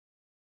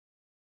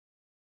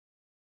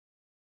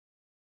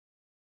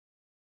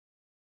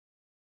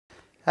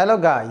Hello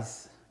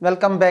guys,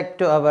 welcome back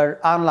to our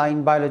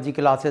online biology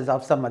classes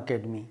of Some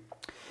Academy.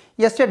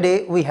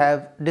 Yesterday we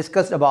have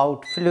discussed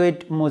about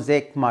fluid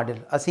mosaic model.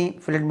 असी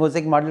fluid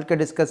mosaic model के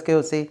discuss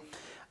कयोसीं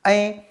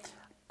ऐं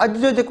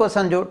अॼु जो जेको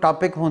असांजो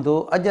टॉपिक हूंदो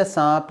अॼु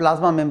असां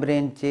प्लाज़्मा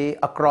मेम्ब्रेन जे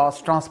across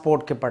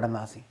transport खे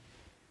पढ़ंदासीं.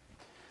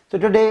 So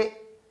today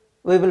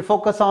we will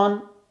focus on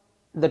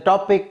the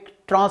topic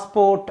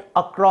transport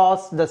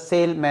across the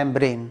cell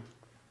membrane.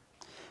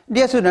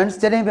 Dear students,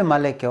 जॾहिं बि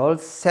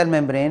molecules cell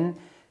membrane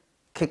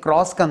के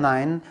क्रॉस कंदा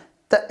आहिनि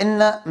त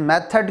इन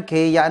मेथड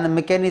खे या इन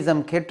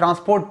मैकेनिज़म खे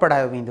ट्रांसपोर्ट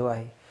पढ़ायो वेंदो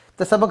आहे.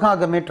 त सभ खां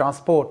अॻु में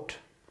transport.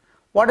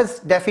 What is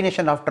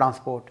definition of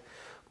transport?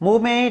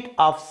 Movement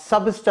of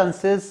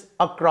substances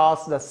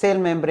across the sale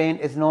membrane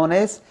is non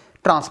age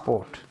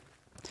transport.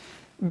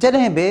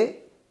 जॾहिं बि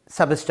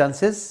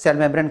सब्सटेंसेस सेल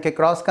मेम्ब्रेन खे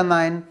क्रॉस कंदा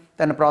आहिनि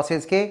त इन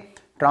प्रोसेस खे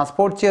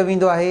ट्रांसपोर्ट चयो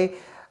वेंदो आहे.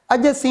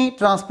 अॼु असीं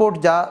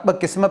ट्रांसपोर्ट जा ॿ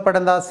क़िस्म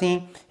पढ़ंदासीं,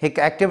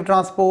 हिकु एक्टिव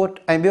ट्रांसपोर्ट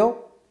ऐं ॿियो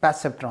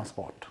passive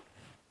transport.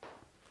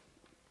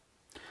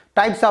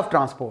 Types of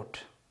transport,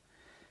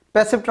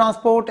 passive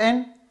transport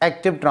and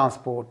active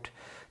transport.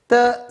 त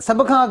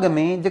सभ खां अॻु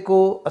में जेको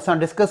असां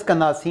डिस्कस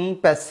कंदासीं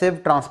पैसिव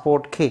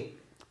ट्रांसपोर्ट खे.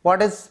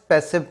 What is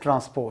passive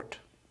transport?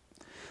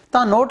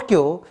 तव्हां नोट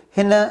कयो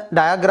हिन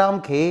डायग्राम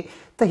खे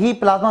त ही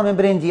प्लाज़्मा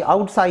मेम्ब्रेन जी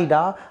आउटसाइड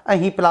आहे ऐं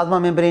ही प्लाज़्मा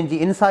मेम्ब्रेन जी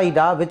इनसाइड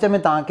आहे. विच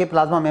में तव्हांखे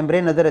प्लाज़्मा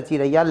मेम्ब्रेन नज़र अची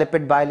रही आहे,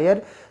 लिपिड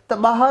बायलेयर. त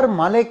ॿाहिरि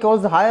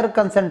मॉलिक्यूल्स हायर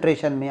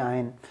कंसंट्रेशन में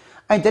आहिनि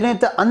ऐं जॾहिं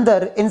त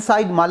अंदरि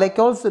इनसाइड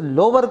मॉलिक्यूल्स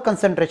लोअर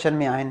कंसंट्रेशन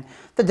में आहिनि.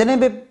 त जॾहिं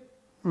बि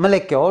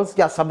मॉलिक्यूल्स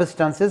या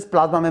सब्सटेंसेस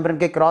प्लाज़्मा मेम्ब्रेन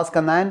खे क्रॉस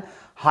कंदा आहिनि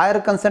हायर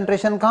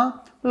कंसंट्रेशन खां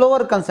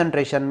लोअर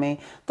कंसंट्रेशन में,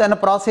 त इन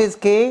प्रोसेस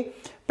खे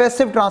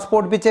पैसिव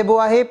ट्रांसपोर्ट बि चइबो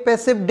आहे,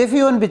 पैसिव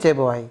डिफ्यूजन बि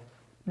चइबो आहे.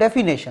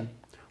 Definition,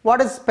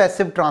 what is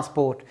passive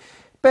transport?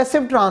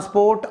 Passive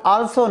transport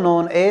also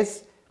non age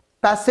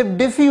passive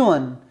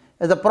diffusion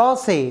is a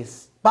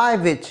process by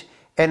which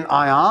an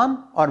ion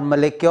और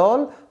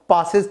molecule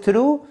passes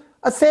through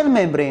a cell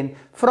membrane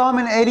from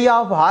an area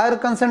of higher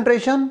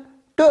concentration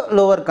to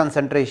lower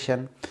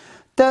concentration.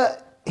 त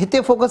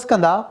हिते focus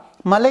कंदा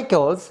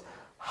molecules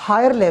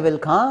higher level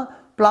खां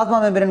plasma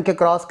membrane खे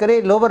cross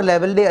करे lower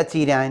level ॾे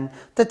अची रहिया आहिनि.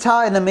 त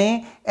छा इन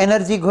में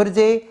एनर्जी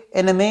घुर्जे?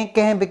 इन में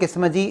कंहिं बि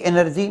क़िस्म जी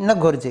एनर्जी न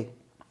घुर्जे.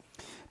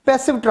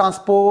 Passive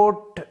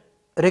transport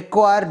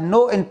require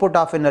no input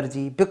of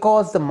energy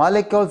because the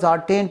molecules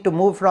are tend to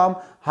move from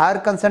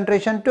higher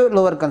concentration to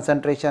lower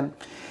concentration.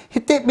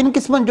 हिते ॿिनि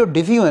क़िस्मनि जो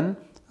डिफ्यूजन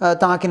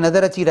तव्हांखे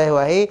नज़र अची रहियो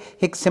आहे.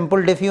 हिकु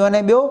सिंपल डिफ्यूजन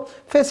ऐं ॿियो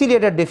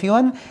फैसिलिटेड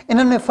डिफ्यूजन.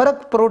 इन्हनि में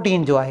फ़र्क़ु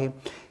प्रोटीन जो आहे.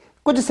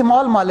 कुझु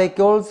small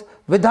molecules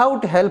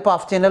without help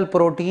of channel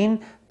protein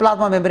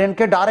plasma membrane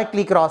खे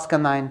डायरेक्टली क्रॉस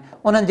कंदा आहिनि.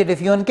 उन्हनि जे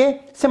डिफ्यूजन खे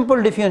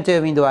सिंपल डिफ्यूजन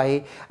चयो वेंदो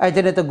आहे. ऐं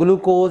जॾहिं त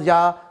ग्लूकोज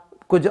या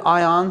कुझु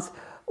आयन्स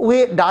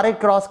उहे डायरेक्ट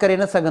क्रॉस करे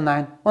न सघंदा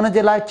आहिनि, उन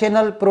जे लाइ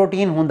चैनल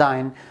प्रोटीन हूंदा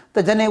आहिनि. त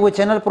जॾहिं उहे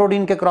चैनल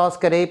प्रोटीन खे क्रॉस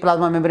करे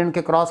प्लाज़्मा मेम्ब्रेन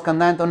खे क्रॉस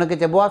कंदा आहिनि त उनखे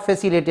चइबो आहे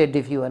फैसिलिटेड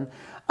डिफ्यूजन.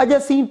 अॼु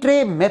असीं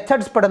टे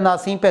मेथड्स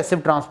पढ़ंदासीं पैसिव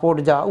ट्रांसपोर्ट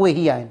जा. उहे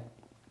ही आहिनि.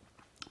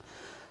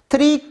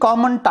 3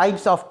 common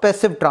types of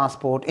passive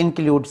transport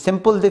include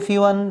simple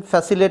diffusion,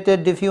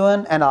 facilitated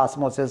diffusion and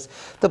osmosis.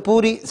 त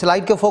पूरी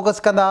स्लाइड खे फोकस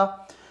कंदा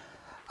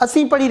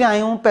असीं पढ़ी रहिया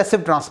आहियूं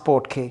पैसिव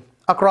ट्रांसपोर्ट खे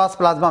अक्रॉस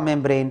प्लाज़्मा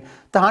मेम्ब्रेन.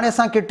 त हाणे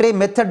असांखे टे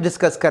मेथड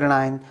डिस्कस करणा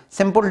आहिनि,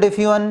 सिंपल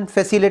डिफ्यूजन,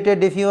 फैसिलिटेड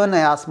डिफ्यूजन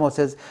ऐं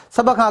ऑस्मोसिस.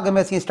 सभ खां अॻु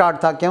में असीं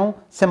स्टार्ट था कयूं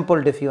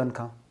सिंपल डिफ्यूजन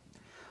खां.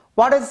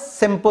 What is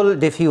simple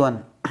diffusion?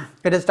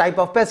 It is type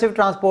of passive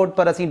transport,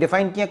 पर असीं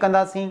डिफाइन कीअं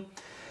कंदासीं?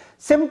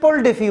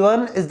 Simple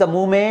diffusion is the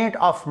movement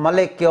of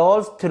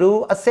molecules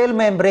through a cell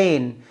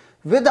membrane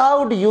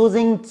without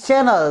using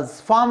channels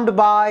formed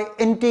by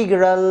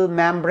integral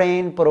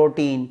membrane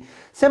protein.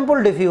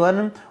 Simple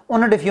diffusion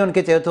उन diffusion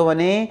खे चयो थो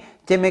वञे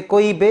जंहिंमें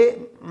कोई बि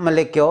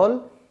मॉलिक्यूल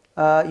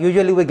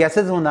यूजुअली उहे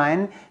गैसेस हूंदा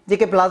आहिनि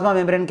जेके प्लाज़्मा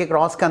मेम्ब्रेन खे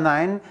क्रॉस कंदा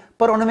आहिनि,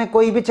 पर उन में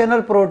कोई बि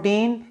चैनल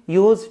प्रोटीन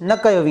यूज़ न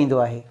कयो वेंदो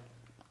आहे.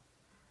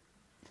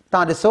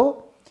 तव्हां ॾिसो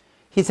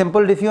ही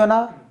सिंपल डिफ्यूजन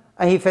आहे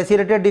ऐं ही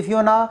फैसिलिटेड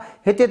डिफ्यूजन आहे.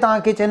 हिते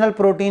तव्हांखे चैनल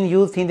प्रोटीन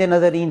यूज़ थींदे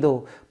नज़र ईंदो,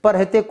 पर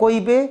हिते कोई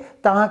बि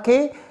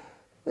तव्हांखे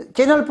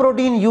चैनल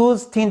प्रोटीन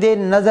यूज़ थींदे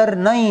नज़र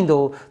न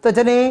ईंदो. त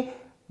जॾहिं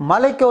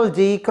मॉलिक्यूल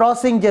जी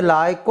क्रॉसिंग जे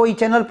लाइ कोई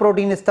चैनल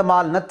प्रोटीन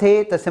इस्तेमालु न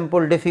थिए त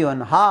सिंपल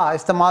डिफ्यूजन, हा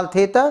इस्तेमालु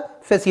थिए त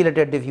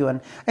फैसिलिटेड डिफ्यूजन.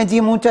 ऐं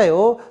जीअं मूं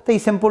चयो त ही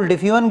सिंपल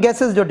डिफ्यूजन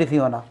गैसेस जो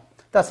डिफ्यूजन आहे.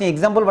 त असीं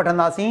एग्ज़ाम्पल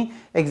वठंदासीं,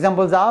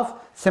 examples of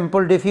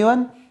simple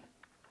diffusion.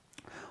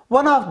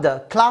 One of the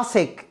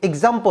classic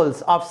examples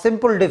of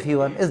simple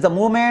diffusion is the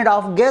movement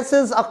of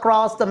gases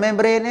across the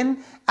membrane in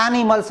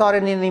animals or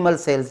in animal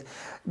cells.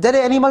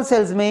 जॾहिं animal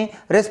cells में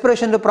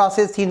respiration जो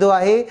process थींदो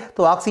आहे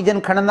त oxygen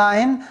खणंदा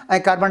आहिनि ऐं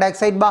carbon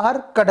dioxide ॿाहिरि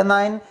कढंदा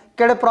आहिनि.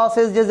 कहिड़े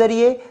प्रोसेस जे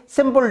ज़रिए?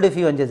 सिंपल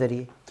डिफ्यूजन जे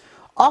ज़रिए.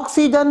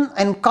 Oxygen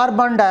and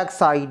carbon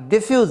dioxide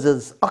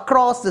diffuses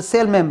across the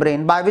cell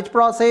membrane by which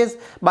process?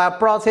 By a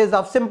process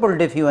of simple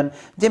diffusion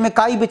जंहिंमें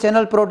काई भी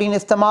चैनल प्रोटीन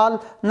इस्तेमाल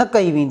न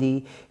कई वेंदी।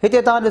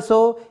 हिते तव्हां ॾिसो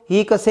ही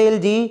हिकु सेल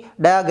जी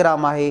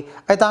डायग्राम आहे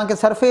ऐं तव्हांखे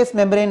सरफेस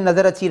मेम्ब्रेन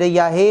नज़र अची रही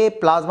आहे,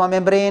 प्लाज़्मा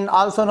मेम्ब्रेन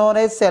आल्सो नोन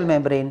एज सेल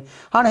मेम्ब्रेन।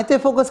 हाणे हिते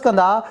फोकस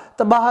कंदा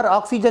त ॿाहिरि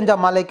ऑक्सीजन जा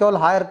मॉलिक्यूल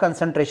हायर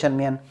कंसंट्रेशन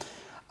में आहिनि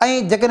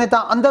ऐं जेकॾहिं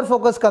तव्हां अंदरि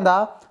फोकस कंदा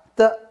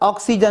त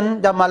ऑक्सीजन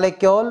जा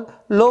मॉलिक्यूल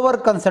लोअर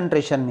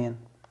कंसंट्रेशन में आहिनि।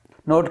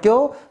 नोट कयो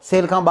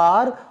सेल खां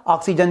ॿाहिरि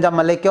ऑक्सीजन जा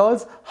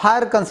मॉलिक्यूल्स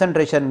हायर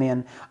कंसंट्रेशन में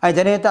आहिनि ऐं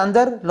जॾहिं त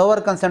अंदरि लोअर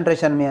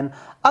कंसंट्रेशन में आहिनि।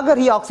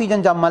 अगरि ही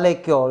ऑक्सीजन जा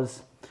मॉलिक्यूल्स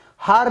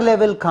हायर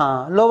लेवल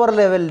खां लोअर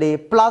लेवल ॾे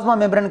प्लाज़्मा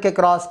मेम्ब्रेन खे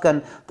क्रॉस कनि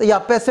त इहा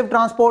पैसिव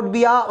ट्रांसपोर्ट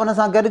बि आहे, उन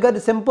सां गॾु गॾु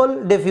सिंपल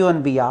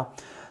डिफ्यूजन बि आहे।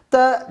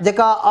 त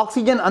जेका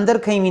ऑक्सीजन अंदरि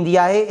खई वेंदी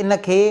आहे इन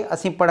खे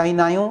असीं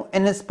पढ़ाईंदा आहियूं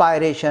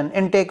इंस्पायरेशन,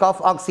 इनटेक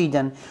ऑफ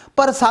ऑक्सीजन,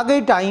 पर साॻे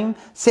टाइम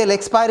सेल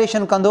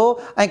एक्सपायरेशन कंदो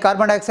ऐं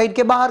कार्बन डाइऑक्साइड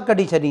खे ॿाहिरि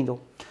कढी छॾींदो।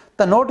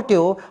 त नोट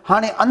कयो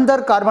हाणे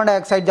अंदरि कार्बन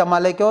डाइऑक्साइड जा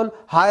मॉलिक्यूल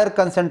हायर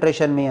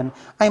कंसंट्रेशन में आहिनि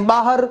ऐं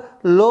ॿाहिरि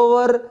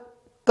लोअर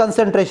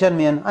कंसंट्रेशन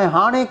में आहिनि ऐं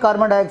हाणे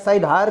कार्बन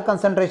डाइऑक्साइड हायर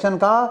कंसंट्रेशन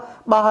खां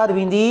ॿाहिरि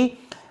वेंदी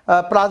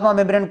प्लाज़्मा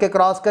मेम्ब्रेन खे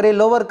क्रॉस करे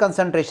लोअर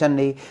कंसंट्रेशन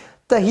ॾे।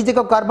 त ही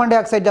जेको कार्बन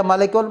डाइऑक्साइड जा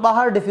मॉलिक्यूल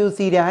ॿाहिरि डिफ्यूज़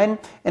थी रहिया आहिनि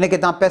इनखे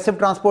तव्हां पैसिव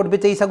ट्रांसपोर्ट बि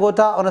चई सघो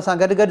था, उन सां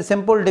गॾु गॾु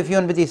सिंपल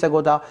डिफ्यूजन बि चई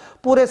सघो था।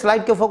 पूरे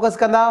स्लाइड खे फोकस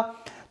कंदा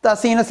त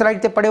असीं हिन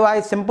स्लाइड ते पढ़ियो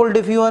आहे सिंपल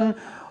डिफ्यूजन,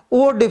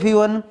 उहो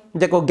डिफ्यूजन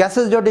जेको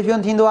गैसेस जो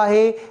डिफ्यूजन थींदो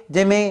आहे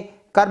जंहिंमें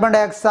कार्बन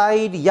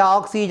डाइऑक्साइड या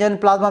ऑक्सीजन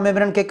प्लाज़्मा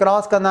मेम्ब्रेन खे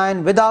क्रॉस कंदा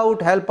आहिनि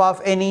without help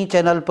of any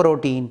channel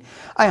protein.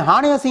 ऐं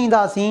हाणे असीं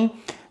ईंदासीं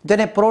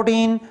जॾहिं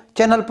प्रोटीन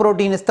चैनल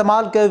प्रोटीन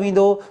इस्तेमालु कयो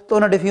वेंदो त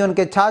उन डिफ्यूजन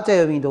खे छा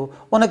चयो वेंदो?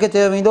 उनखे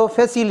चयो वेंदो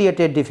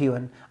फैसिलिटेड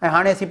डिफ्यूजन। ऐं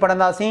हाणे असीं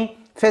पढ़ंदासीं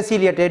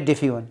facilitated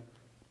diffusion.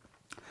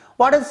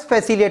 What is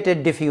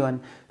facilitated diffusion?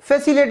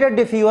 Facilitated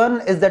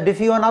diffusion is the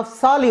diffusion of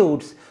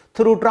solutes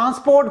through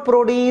transport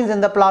proteins in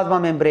the plasma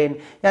membrane।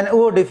 यानी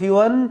उहो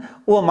डिफ्यूजन,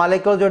 उहो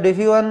मॉलिक्यूल जो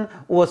डिफ्यूजन,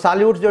 उहो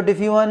सॉल्यूट्स जो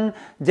डिफ्यूजन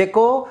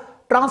जेको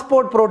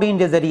ट्रांसपोर्ट प्रोटीन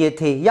जे ज़रिए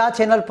थिए या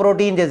चैनल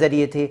प्रोटीन जे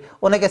ज़रिए थिए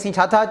उनखे असीं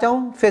छा था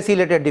चऊं?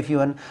 Facilitated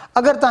diffusion.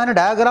 अगरि तव्हां हिन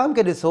डायग्राम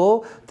खे ॾिसो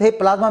त हे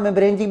प्लाज़्मा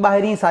मेम्ब्रेन जी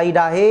ॿाहिरीं साइड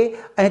आहे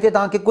ऐं हिते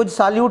तव्हांखे कुझु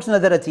सॉल्यूट्स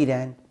नज़र अची रहिया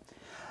आहिनि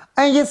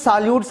ऐं इहे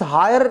सॉल्यूट्स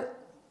हायर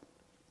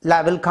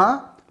लेवल खां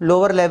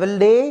लोअर लेवल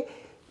ॾे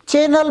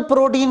चैनल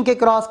प्रोटीन खे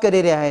क्रॉस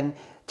करे रहिया आहिनि।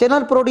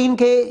 चैनल प्रोटीन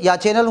खे या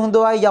चैनल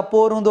हूंदो आहे या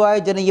पोर हूंदो आहे,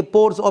 जॾहिं इहे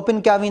पोर्स ओपन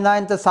कया वेंदा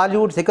आहिनि त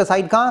सॉल्यूट्स हिकु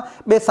साइड खां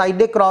ॿिए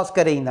साइड ॾे क्रॉस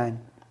करे ईंदा आहिनि।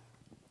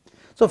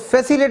 So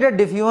facilitated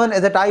diffusion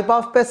is a type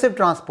of passive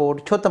transport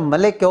छो त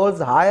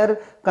molecules higher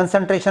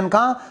concentration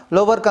खां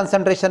lower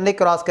concentration ॾे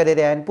क्रॉस करे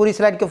रहिया आहिनि। पूरी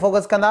स्लाइड खे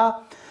फोकस कंदा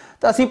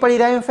त असीं पढ़ी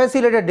रहिया आहियूं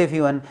फैसिलिटेड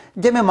डिफ्यूजन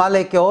जंहिंमें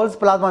मॉलिक्यूल्स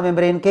प्लाज़्मा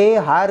मेम्ब्रेन खे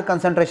हायर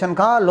कंसंट्रेशन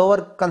खां लोअर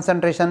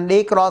कंसंट्रेशन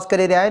ॾे क्रॉस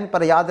करे रहिया आहिनि।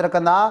 पर यादि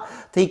रखंदा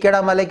त ही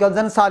कहिड़ा मॉलिक्यूल्स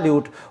आहिनि?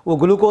 सॉल्यूट। उहो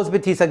ग्लूकोस बि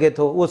थी सघे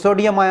थो, उहो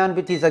सोडियम आयन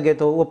बि थी सघे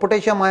थो, उहो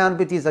पोटेशियम आयन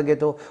बि थी सघे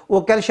थो,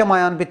 उहो कैल्शियम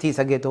आयन बि थी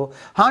सघे थो।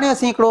 हाणे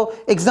असीं हिकिड़ो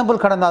एग्ज़ाम्पल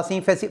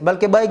खणंदासीं,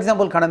 बल्कि ॿ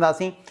एग्ज़ाम्पल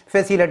खणंदासीं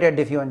फैसिलिटेड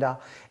डिफ्यूजन जा।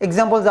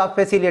 Examples of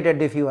facilitated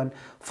diffusion.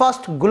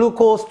 First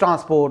glucose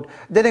transport.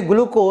 जॾहिं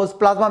ग्लूकोस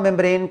प्लाज़्मा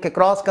मेम्ब्रेन खे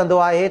क्रॉस कंदो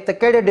आहे त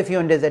कहिड़े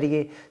डिफ्यूजन जे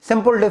ज़रिए?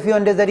 सिंपल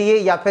डिफ्यूजन जे ज़रिए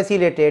या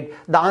facilitated?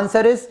 The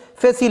answer is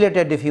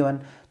facilitated diffusion.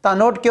 तव्हां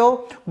नोट कयो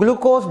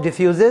glucose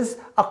डिफ्यूज़िस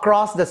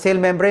across the sale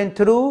membrane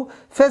through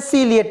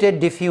facilitated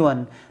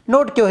diffusion.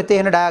 Note कयो हिते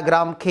हिन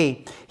डायग्राम खे,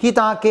 ही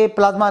तव्हांखे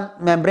प्लाज़्मा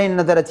मेम्ब्रेन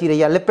नज़र अची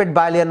रही आहे, लिपिड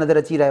बाइलेयर नज़र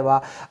अची रहियो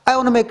आहे ऐं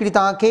उन में हिकिड़ी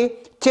तव्हांखे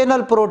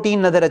चैनल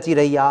प्रोटीन नज़र अची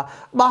रही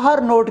आहे।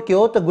 ॿाहिरि नोट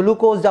कयो त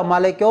ग्लूकोस जा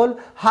मॉलिक्यूल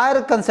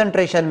हायर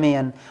कंसंट्रेशन में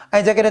आहिनि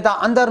ऐं जेकॾहिं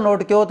तव्हां अंदरि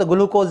नोट कयो त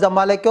ग्लूकोस जा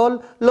मॉलिक्यूल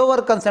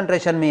लोअर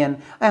कंसंट्रेशन में आहिनि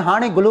ऐं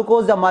हाणे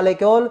ग्लूकोस जा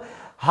मॉलिक्यूल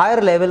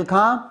हायर लेवल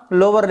खां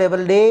लोअर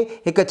लेवल ॾे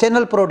हिकु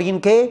चैनल प्रोटीन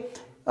खे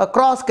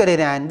क्रॉस करे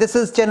रहिया आहिनि। This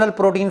is channel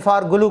protein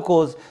for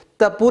glucose.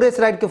 त पूरे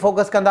स्लाइड खे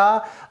फोकस कंदा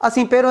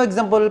असीं पहिरियों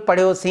एग्ज़ाम्पल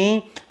पढ़ियोसीं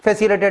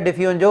फैसिलिटेड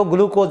डिफ्यूजन जो,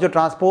 ग्लूकोस जो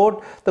ट्रांसपोर्ट।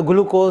 त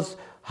ग्लूकोस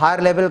हायर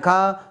लेवल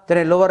खां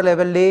जॾहिं लोअर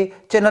लेवल ॾे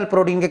चैनल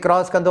प्रोटीन खे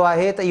क्रॉस कंदो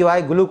आहे त इहो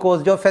आहे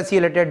ग्लूकोस जो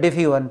फैसिलिटेड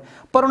डिफ्यूजन।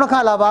 पर उन खां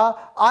अलावा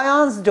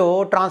आयन्स जो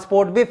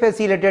ट्रांसपोर्ट बि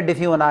फैसिलिटेड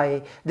डिफ्यूजन आहे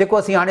जेको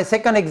असीं हाणे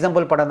सेकंड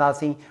एग्ज़ाम्पल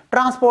पढ़ंदासीं,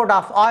 transport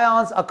of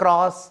ions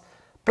across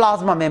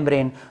plasma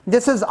membrane.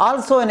 This is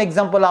also an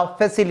example of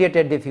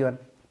facilitated diffusion.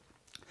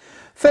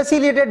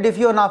 Facilitated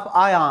diffusion of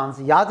ions.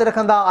 यादि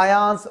रखंदा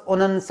आयन्स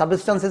उन्हनि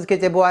सबस्टेंसेस खे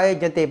चइबो आहे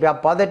जिन ते या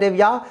पॉजिटिव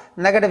या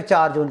नेगेटिव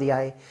चार्ज हूंदी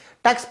आहे।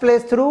 Tax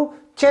place through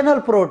channel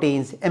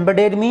proteins,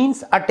 embedded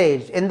means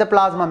attached in the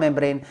plasma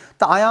membrane.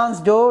 त आयन्स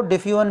जो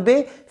डिफ्यूजन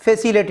बि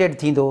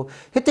फैसिलिटेड थींदो।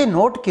 हिते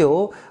नोट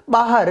कयो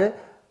ॿाहिरि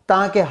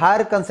तव्हांखे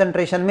हायर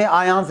कंसंट्रेशन में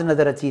आयन्स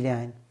नज़र अची रहिया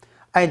आहिनि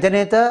ऐं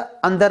जॾहिं त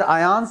अंदरि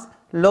आयन्स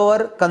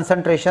लोअर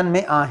कंसंट्रेशन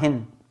में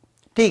आहिनि।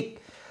 ठीकु।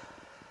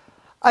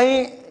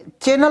 ऐं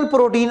चैनल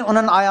प्रोटीन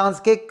उन्हनि आयन्स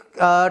खे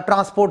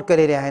ट्रांसपोर्ट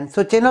करे रहिया आहिनि।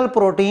 सो channel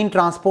protein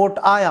transport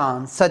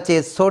ions such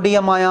as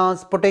sodium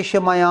ions,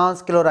 potassium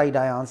ions, chloride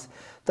ions.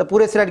 त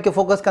पूरे स्लाइड खे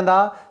फोकस कंदा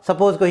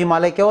सपोज कोई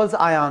मॉलिक्यूल्स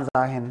आयन्स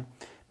आहिनि।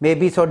 May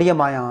be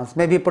sodium ions,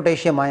 may be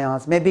potassium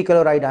ions, may be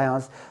chloride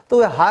ions, तो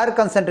उहे हायर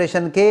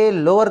कंसंट्रेशन के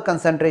lower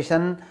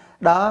concentration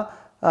ॾांहुं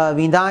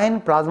वेंदा आहिनि,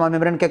 प्लाज़्मा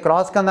मेम्ब्रेन खे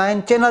क्रॉस कंदा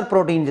आहिनि चैनल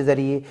प्रोटीन जे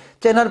ज़रिए.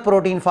 Channel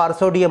protein for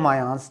sodium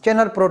ions,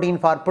 channel protein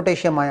for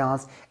potassium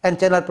ions and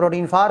channel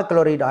protein for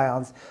chloride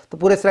ions. तो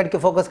पूरे स्लाइड खे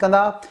फोकस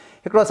कंदा.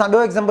 हिकिड़ो असां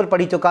ॿियो एग्ज़ाम्पल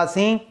पढ़ी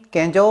चुकासीं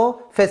कंहिंजो,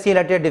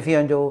 फैसिलिटेटेड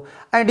डिफ्यूजन जो.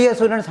 ऐं डियर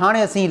स्टूडेंट्स,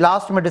 हाणे असीं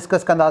लास्ट में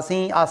डिस्कस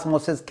कंदासीं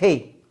ऑस्मोसिस खे.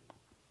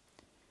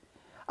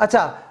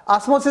 अच्छा,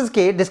 ऑस्मोसिस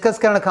के डिस्कस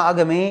करण खां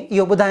अॻु में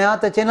इहो ॿुधायां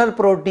त चैनल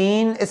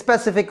प्रोटीन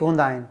स्पेसिफिक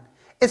हूंदा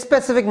आहिनि,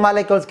 स्पेसिफिक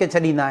मॉलिक्यूल्स खे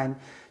छॾींदा आहिनि.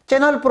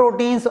 Channel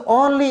proteins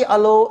only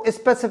allow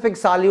specific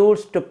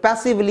solutes to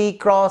passively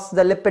cross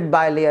the lipid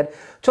bilayer.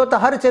 छो त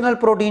हर चैनल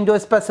प्रोटीन जो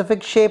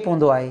स्पेसिफिक शेप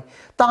हूंदो आहे.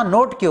 तव्हां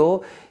नोट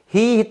कयो,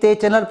 ही हिते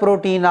चैनल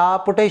प्रोटीन आहे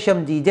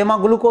पोटेशियम जी,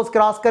 जंहिंमां ग्लूकोज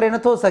क्रॉस करे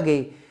नथो सघे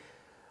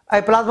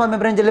ऐं प्लाज़्मा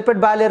मेम्ब्रेन जे लिपिड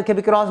बाइलेयर खे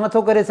बि क्रॉस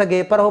नथो करे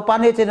सघे, पर उहो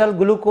पंहिंजे चैनल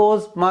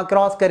ग्लूकोज मां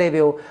क्रॉस करे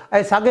वियो.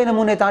 ऐं साॻे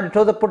नमूने तव्हां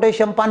ॾिठो त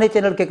पोटेशियम पंहिंजे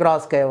चैनल खे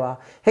क्रॉस कयो आहे.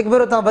 हिकु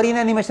भेरो तव्हां वरी हिन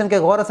एनिमेशन खे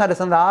गौर सां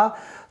ॾिसंदा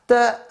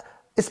त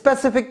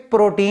स्पेसिफिक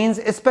प्रोटीन्स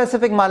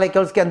स्पेसिफिक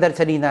मॉलिक्यूल्स के अंदरि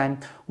छॾींदा आहिनि.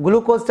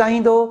 ग्लूकोज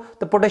चाहींदो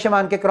त पोटेशियम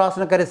आयन खे क्रॉस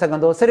न करे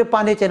सघंदो, सिर्फ़ु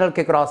पंहिंजे चैनल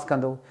खे क्रॉस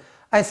कंदो.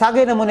 ऐं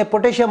साॻे नमूने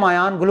पोटेशियम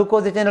आयन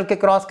ग्लूकोज जे चैनल खे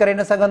क्रॉस करे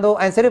न सघंदो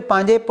ऐं सिर्फ़ु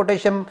पंहिंजे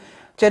पोटेशियम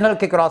चैनल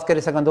खे क्रॉस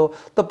करे सघंदो.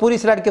 त पूरी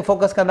स्लाइड खे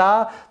फोकस कंदा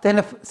त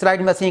हिन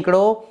स्लाइड में असीं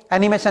हिकिड़ो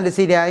एनिमेशन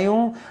ॾिसी रहिया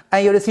आहियूं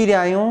ऐं इहो ॾिसी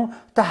रहिया आहियूं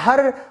त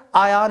हर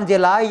आयन जे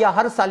लाइ या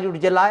हर सॉल्यूट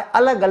जे लाइ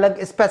अलॻि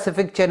अलॻि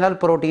स्पेसिफिक चैनल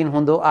प्रोटीन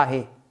हूंदो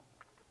आहे.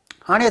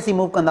 हाणे असीं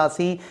मूव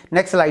कंदासीं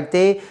नेक्स्ट स्लाइड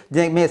ते,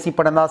 जंहिंमें असीं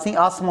पढ़ंदासीं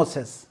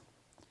ऑस्मोसिस.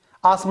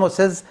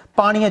 ऑस्मोसिस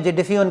पाणीअ जे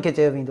डिफ्यूजन खे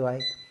चयो वेंदो आहे.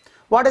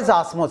 What is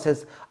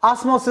osmosis?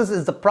 Osmosis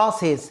is the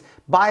process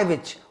by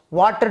which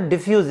water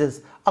diffuses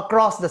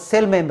across the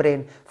cell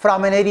membrane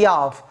from an area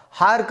of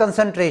higher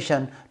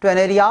concentration to an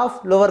area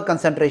of lower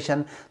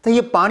concentration. तो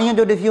ये पानी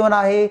जो डिफ्यूजन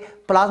आहे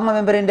plasma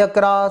membrane जे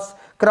across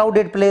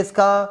crowded place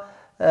का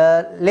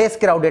lace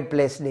crowded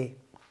place ॾे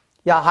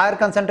या higher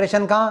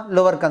concentration का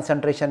lower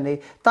concentration ॾे.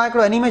 तव्हां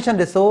हिकिड़ो एनिमेशन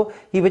ॾिसो,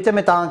 ही विच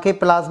में तव्हांखे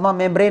प्लाज्मा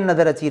मेम्ब्रेन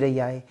नज़र अची रही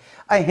आहे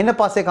ऐं हिन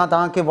पासे खां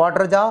तव्हांखे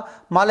वाटर जा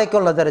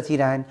मॉलिक्यूल नज़र अची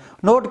रहिया आहिनि.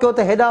 नोट कयो त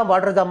हेॾा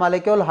वाटर जा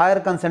मॉलिक्यूल हायर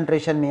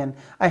कंसंट्रेशन में आहिनि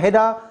ऐं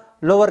हेॾा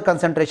लोअर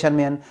कंसंट्रेशन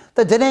में आहिनि.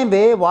 त जॾहिं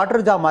बि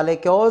वाटर जा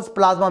मॉलिक्यूल्स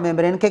प्लाज्मा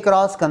मेम्ब्रेन खे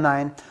क्रॉस कंदा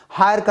आहिनि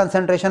हायर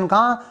कंसंट्रेशन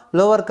खां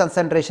लोअर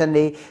कंसंट्रेशन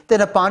ॾे, त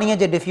हिन पाणीअ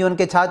जे डिफ्यूजन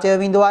खे छा चयो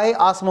वेंदो आहे?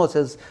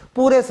 ऑस्मोसिस.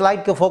 पूरे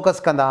स्लाइड खे फोकस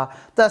कंदा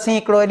त असीं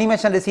हिकिड़ो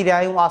एनिमेशन ॾिसी रहिया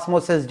आहियूं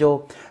ऑस्मोसिस जो,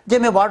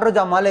 जंहिंमें वाटर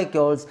जा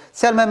मॉलिक्यूल्स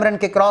सेल मेम्ब्रेन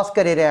खे क्रॉस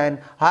करे रहिया आहिनि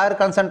हायर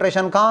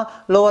कंसंट्रेशन खां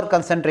लोअर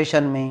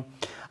कंसंट्रेशन में.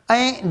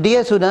 ऐं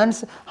डियर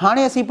स्टूडेंट्स,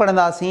 हाणे असीं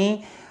पढ़ंदासीं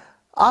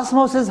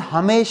ऑस्मोसिस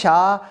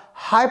हमेशह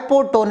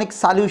हाइपोटोनिक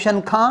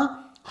सॉल्यूशन खां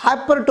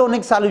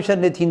हाइपरटोनिक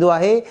सॉल्यूशन ॾे थींदो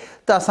आहे.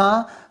 त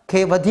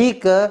असांखे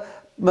वधीक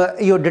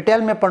इहो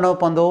डिटेल में पढ़णो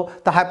पवंदो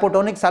त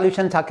हाइपोटोनिक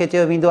सॉल्यूशन छाखे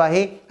चयो वेंदो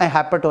आहे ऐं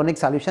हाइपरटोनिक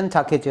सॉल्यूशन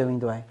छाखे चयो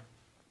वेंदो आहे.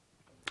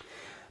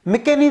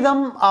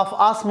 mechanism of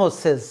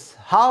osmosis.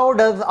 How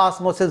does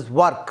osmosis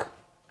work?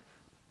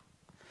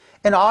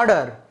 In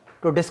order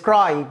to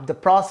describe the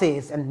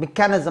process and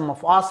mechanism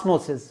of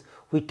osmosis,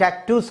 we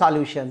take two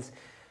solutions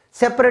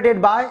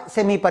separated by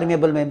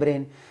semi-permeable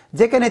membrane.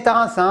 जेकॾहिं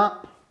तव्हां सां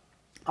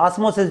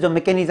ऑस्मोसिस जो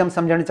मैकेनिज़म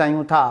सम्झणु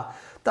चाहियूं था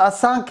त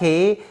असांखे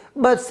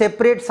ॿ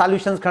सेपरेट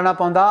सॉल्यूशन्स खणणा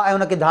पवंदा ऐं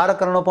उनखे धार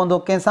करणो पवंदो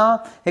कंहिंसां?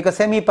 हिकु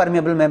सेमी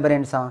परमेबल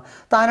मेम्ब्रेन सां.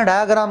 तव्हां हिन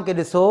डायग्राम खे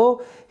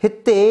ॾिसो,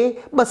 हिते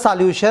ॿ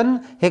सॉल्यूशन,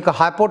 हिकु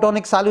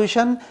हाइपोटोनिक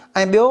सॉल्यूशन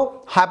ऐं ॿियो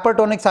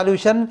हाइपरटोनिक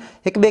सॉल्यूशन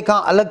हिक ॿिए खां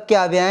अलॻि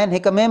कया विया आहिनि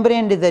हिकु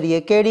मेम्ब्रेन जे ज़रिए.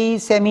 कहिड़ी?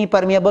 Semi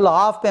permeable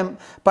half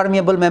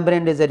permeable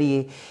membrane जे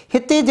ज़रिए.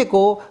 हिते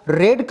जेको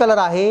रेड कलर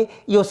आहे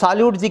इहो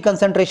सॉल्यूट जी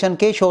कंसंट्रेशन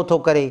खे शो थो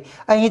करे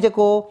ऐं हीउ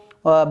जेको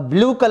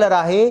ब्लू कलर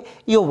आहे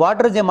इहो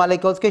वाटर जे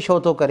मॉलिक्यूल्स खे शो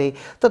थो करे.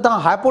 त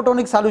तव्हां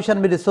हाइपोटोनिक सॉल्यूशन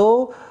में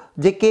ॾिसो,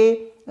 जेके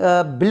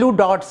ब्लू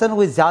डॉट्स आहिनि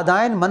उहे ज़्यादा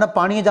आहिनि, माना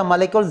पाणीअ जा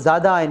मॉलिक्यूल्स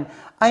ज़्यादा आहिनि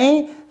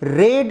ऐं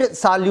रेड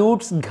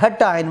सॉल्यूट्स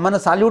घटि आहिनि, माना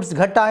सॉल्यूट्स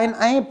घटि आहिनि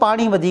ऐं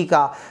पाणी वधीक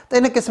आहे.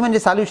 त इन क़िस्मनि जे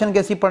सॉल्यूशन खे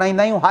असीं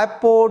पढ़ाईंदा आहियूं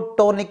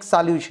hypotonic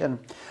solution.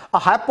 A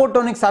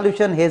hypotonic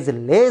solution has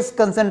less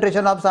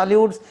concentration of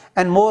solutes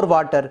and more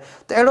water.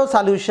 त अहिड़ो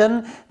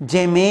सॉल्यूशन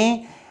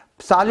जंहिंमें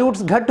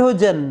सॉल्यूट्स घटि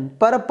हुजनि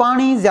पर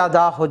पाणी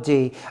ज़्यादा हुजे.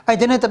 ऐं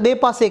जॾहिं त ॿिए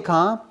पासे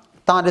खां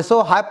तव्हां ॾिसो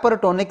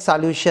हाइपरटोनिक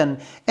सॉल्यूशन,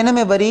 इन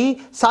में वरी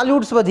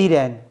सॉल्यूट्स वधी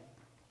रहिया आहिनि.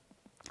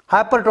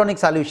 Hypertonic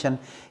solution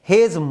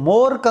has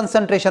more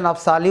concentration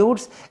of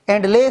solutes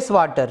and lace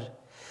water.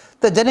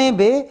 त जॾहिं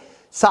बि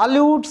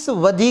सॉल्यूट्स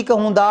वधीक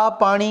हूंदा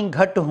पाणी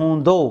घटि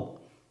हूंदो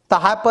त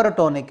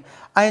हाइपरटोनिक,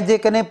 ऐं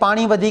जेकॾहिं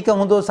पाणी वधीक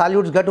हूंदो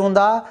सॉल्यूट्स घटि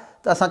हूंदा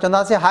त असां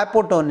चवंदासीं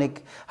हाइपोटोनिक.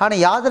 हाणे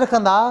यादि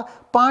रखंदा,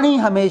 पाणी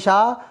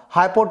हमेशह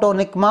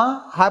हाइपोटोनिक मां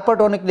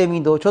हाइपरटोनिक ॾे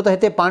वेंदो, छो त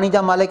हिते पाणी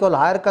जा मॉलिक्यूल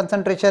हायर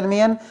कंसंट्रेशन में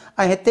आहिनि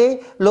ऐं हिते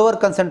लोअर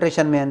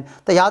कंसंट्रेशन में आहिनि.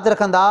 त यादि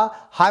रखंदा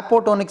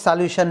हाइपोटोनिक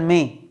सॉल्यूशन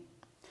में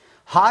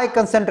high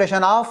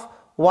concentration of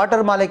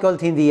water molecule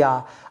थींदी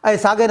आहे ऐं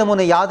साॻे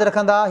नमूने यादि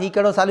रखंदा हीउ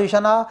कहिड़ो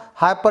सॉल्यूशन आहे?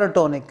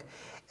 हाइपरटोनिक.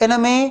 इन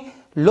में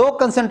low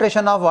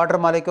concentration of water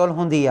molecule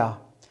हूंदी आहे.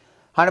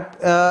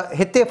 हाणे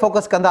हिते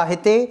फोकस कंदा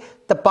हिते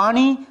त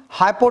पाणी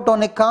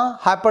हाइपोटोनिक खां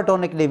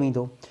हाइपरटोनिक ॾे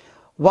वेंदो.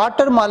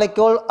 Water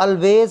molecule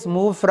always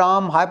move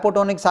from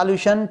hypotonic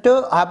solution two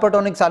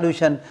hypertonic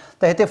solution.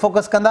 त हिते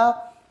फोकस कंदा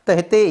त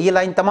हिते हीअ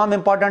लाइन तमामु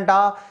इंपॉर्टेंट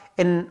आहे.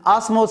 इन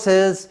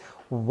osmosis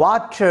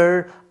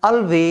water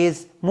always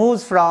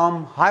moves from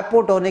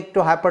hypotonic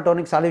to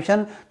hypertonic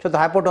solution. छो त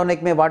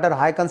हाइपोटोनिक में वाटर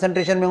हाई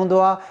कंसंट्रेशन में हूंदो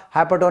आहे,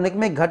 हाइपरटोनिक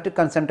में घटि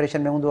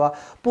कंसंट्रेशन में हूंदो आहे.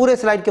 पूरे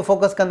स्लाइड खे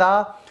फोकस कंदा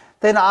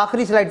त हिन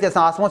आख़िरी स्लाइड ते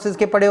असां ऑस्मोसिस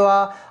खे पढ़ियो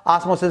आहे.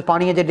 ऑस्मोसिस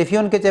पाणीअ जे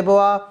डिफ्यूजन खे चइबो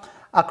आहे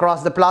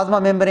अक्रॉस द प्लाज़्मा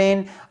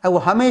मेम्ब्रेन, ऐं उहो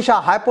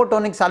हमेशह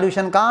हाइपोटोनिक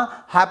सॉल्यूशन खां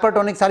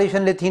हाइपरटोनिक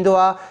सॉल्यूशन ॾे थींदो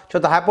आहे. छो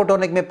त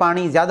हाइपोटोनिक में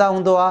पाणी ज़्यादा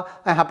हूंदो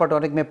आहे ऐं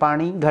हाइपरटोनिक में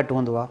पाणी घटि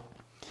हूंदो आहे.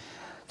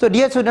 So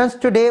dear students,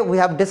 today we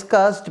have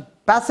discussed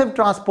passive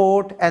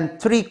transport and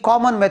 3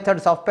 common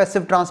methods of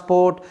passive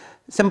transport: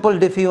 simple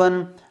diffusion,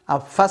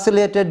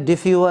 facilitated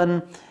diffusion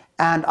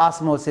and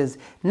osmosis.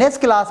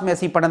 Next class में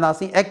असीं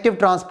पढ़ंदासीं active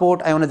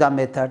transport ऐं उन जा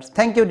methods.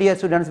 Thank you dear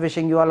students,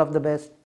 wishing you all of the best.